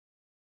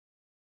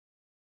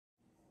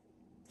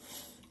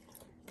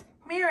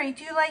Mary,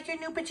 do you like your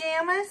new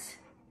pajamas?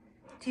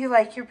 Do you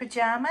like your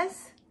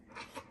pajamas?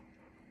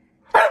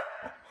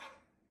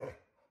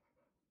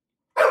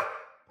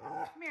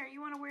 Mary, you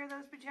want to wear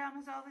those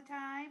pajamas all the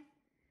time?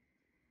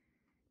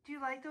 Do you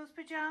like those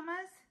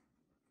pajamas?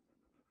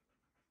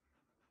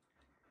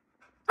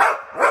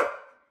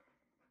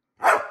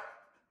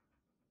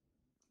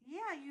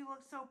 Yeah, you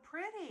look so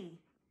pretty.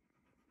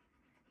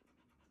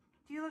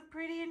 Do you look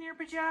pretty in your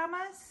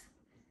pajamas?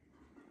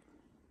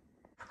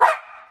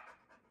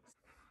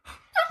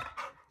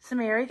 So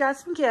Mary got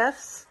some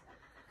gifts,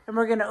 and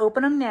we're going to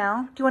open them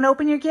now. Do you want to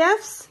open your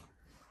gifts?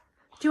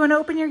 Do you want to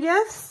open your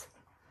gifts?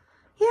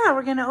 Yeah,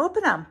 we're going to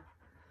open them.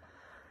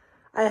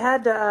 I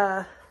had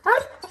to,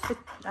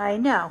 I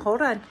know,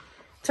 hold on. It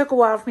took a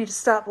while for me to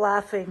stop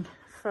laughing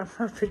from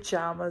her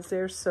pajamas.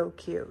 They're so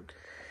cute.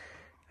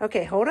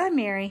 Okay, hold on,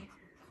 Mary.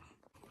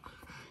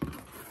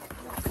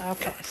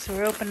 Okay, so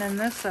we're opening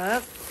this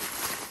up.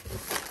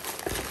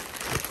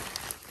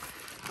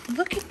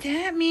 Look at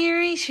that,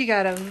 Mary. She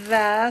got a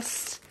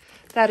vest.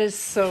 That is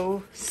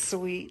so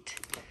sweet.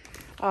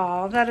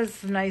 Oh, that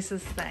is the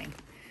nicest thing.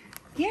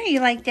 Yeah, you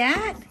like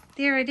that?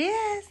 There it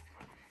is.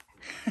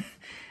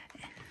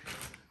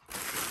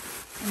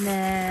 And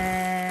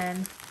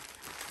then,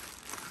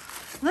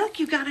 look,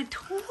 you got a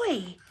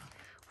toy.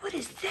 What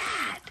is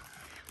that?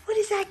 What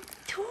is that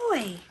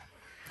toy?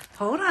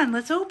 Hold on,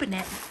 let's open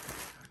it.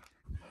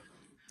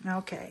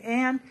 Okay,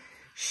 and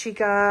she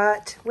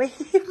got, wait,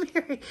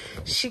 Mary,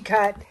 she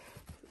got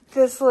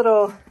this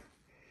little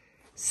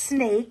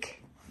snake.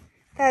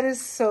 That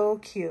is so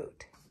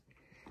cute.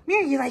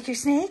 Mary, you like your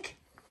snake?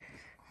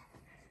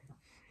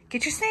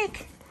 Get your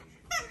snake.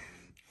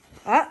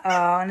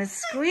 Uh-oh, and it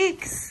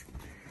squeaks.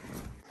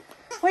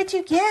 What'd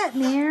you get,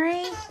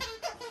 Mary?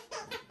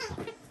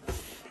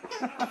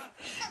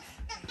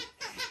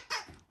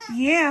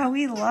 Yeah,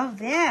 we love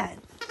that.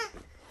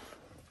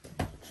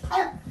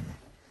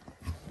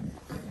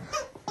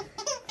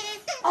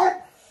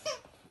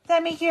 Does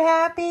that make you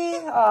happy?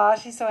 Oh,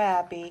 she's so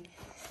happy.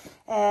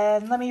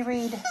 And let me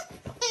read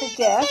the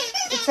gift.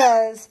 It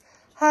says,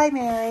 "Hi,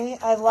 Mary.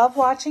 I love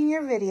watching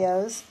your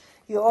videos.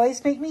 You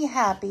always make me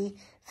happy.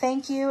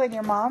 Thank you and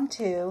your mom,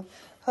 too.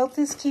 Hope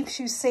this keeps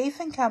you safe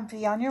and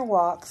comfy on your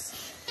walks.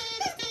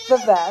 The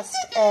vest.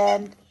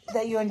 And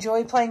that you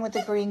enjoy playing with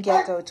the green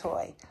gecko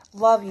toy.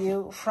 Love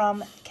you,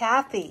 from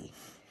Kathy."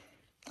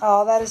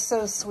 Oh, that is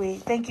so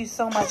sweet. Thank you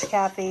so much,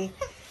 Kathy.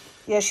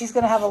 Yeah, she's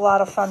going to have a lot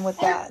of fun with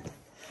that.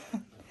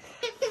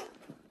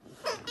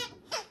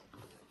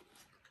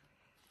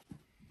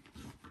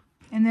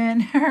 And then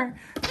her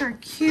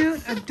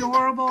cute,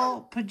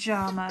 adorable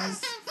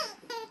pajamas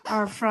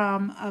are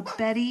from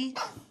Betty.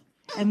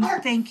 And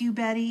thank you,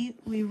 Betty.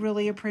 We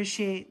really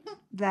appreciate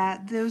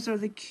that. Those are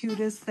the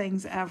cutest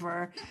things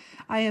ever.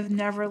 I have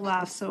never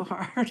laughed so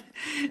hard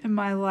in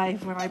my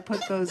life when I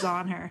put those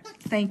on her.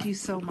 Thank you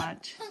so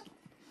much.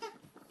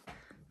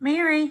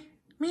 Mary,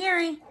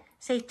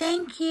 say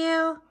thank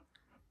you.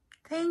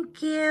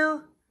 Thank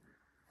you.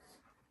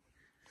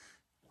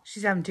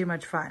 She's having too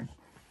much fun.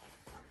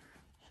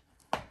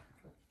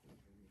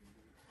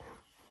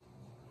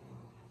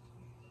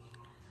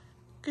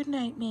 Good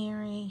night,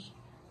 Mary.